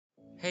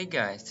Hey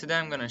guys, today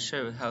I'm gonna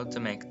show you how to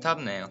make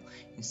thumbnail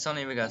in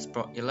Sony Vegas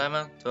Pro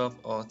 11, 12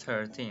 or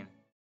 13.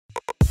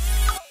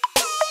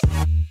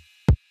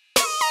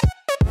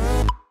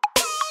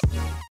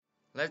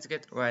 Let's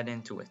get right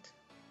into it.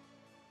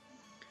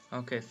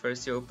 Okay,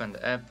 first you open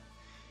the app.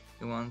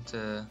 You want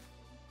to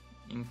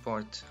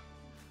import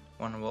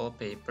one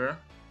wallpaper.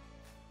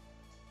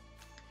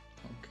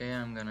 Okay,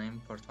 I'm gonna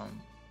import one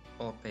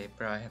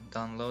wallpaper. I have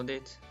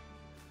downloaded.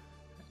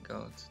 I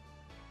go to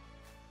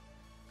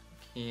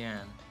here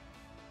and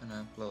I'm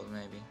gonna upload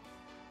maybe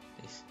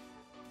this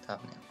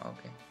thumbnail.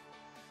 Okay,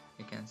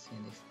 you can see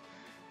this,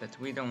 but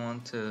we don't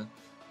want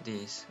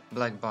these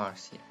black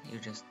bars here. You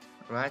just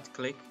right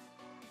click,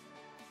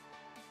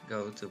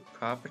 go to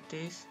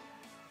properties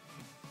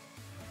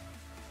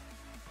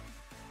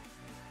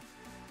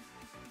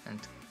and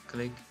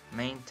click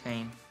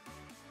maintain,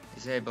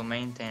 disable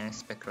maintain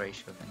aspect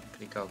ratio and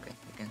click OK.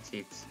 You can see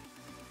it's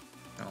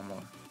no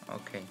more.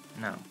 Okay,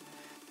 now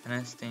the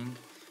next thing,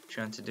 if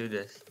you want to do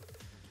this,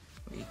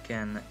 we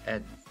can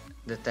add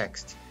the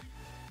text.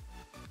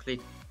 Click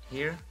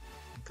here,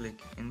 click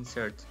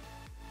insert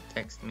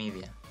text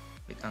media,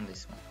 click on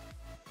this one.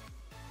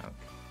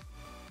 Okay,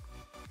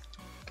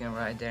 you can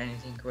write there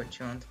anything what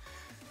you want.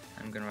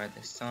 I'm gonna write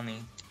the Sony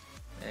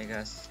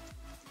Vegas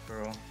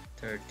Pro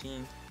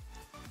 13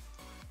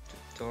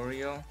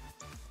 tutorial.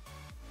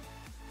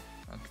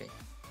 Okay,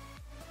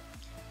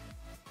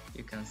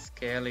 you can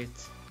scale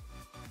it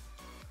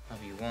how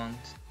you want.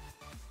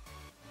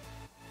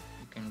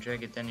 You can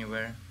drag it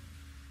anywhere.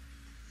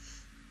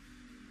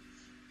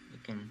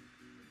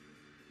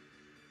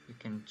 You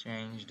can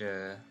change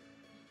the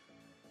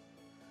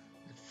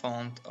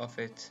font of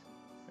it,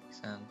 for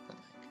example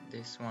like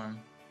this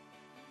one,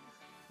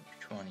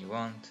 which one you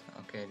want.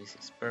 Okay, this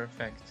is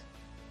perfect.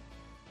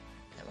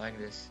 I like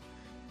this.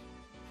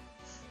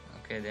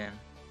 Okay, then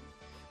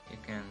you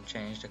can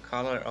change the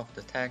color of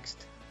the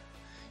text.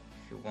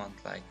 If you want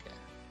like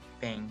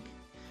pink,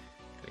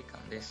 click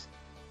on this.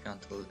 If you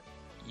want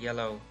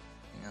yellow,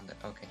 click on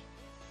the okay.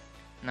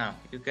 Now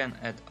you can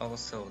add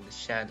also the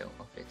shadow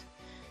of it.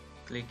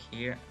 Click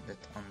here that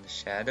on the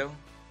shadow,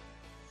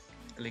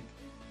 click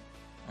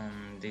on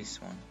this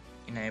one,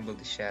 enable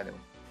the shadow,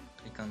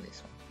 click on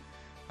this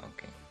one.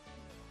 Okay,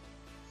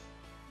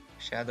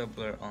 shadow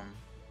blur on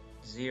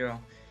 0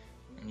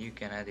 and you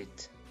can add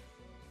it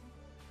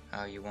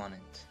how you want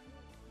it,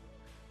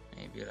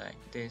 maybe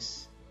like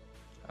this.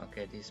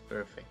 Okay, this is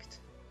perfect.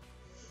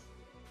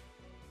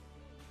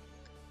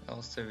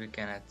 Also we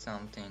can add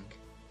something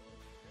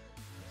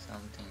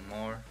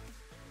more.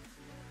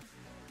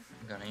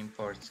 I'm gonna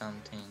import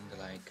something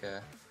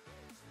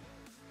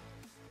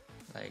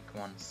like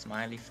one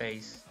smiley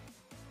face,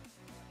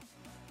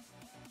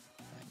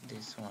 like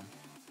this one.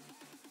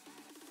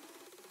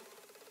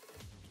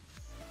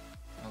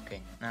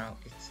 Okay, now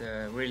it's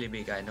really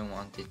big. I don't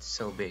want it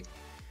so big.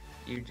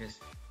 You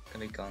just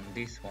click on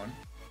this one,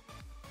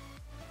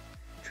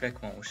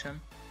 track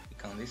motion,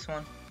 click on this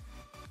one,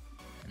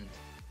 and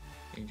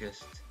you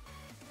just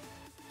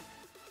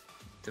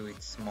do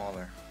it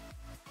smaller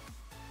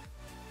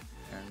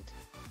and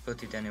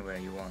put it anywhere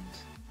you want.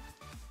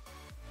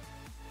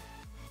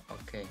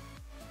 Okay,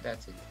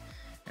 that's it.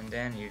 And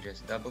then you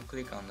just double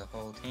click on the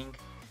whole thing,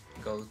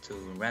 go to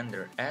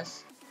render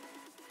as,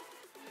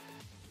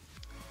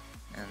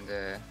 and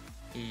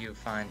here you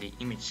find the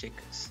image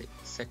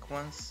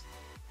sequence.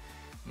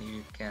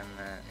 You can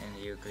and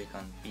you click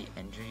on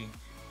PNG,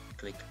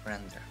 click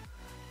render.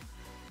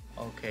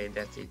 Okay,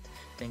 that's it.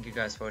 Thank you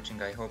guys for watching.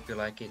 I hope you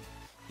like it.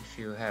 If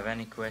you have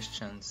any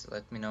questions,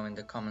 let me know in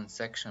the comment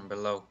section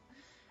below,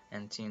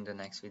 and see you in the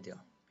next video.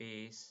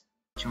 Peace.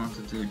 What you want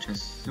to do,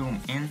 just zoom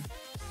in,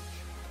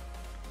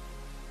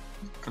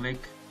 click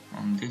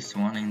on this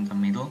one in the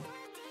middle,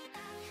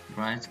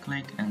 right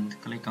click and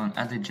click on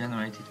edit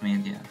generated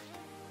media.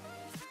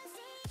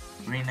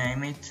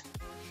 Rename it.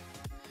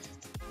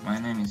 My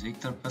name is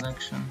Victor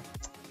Production.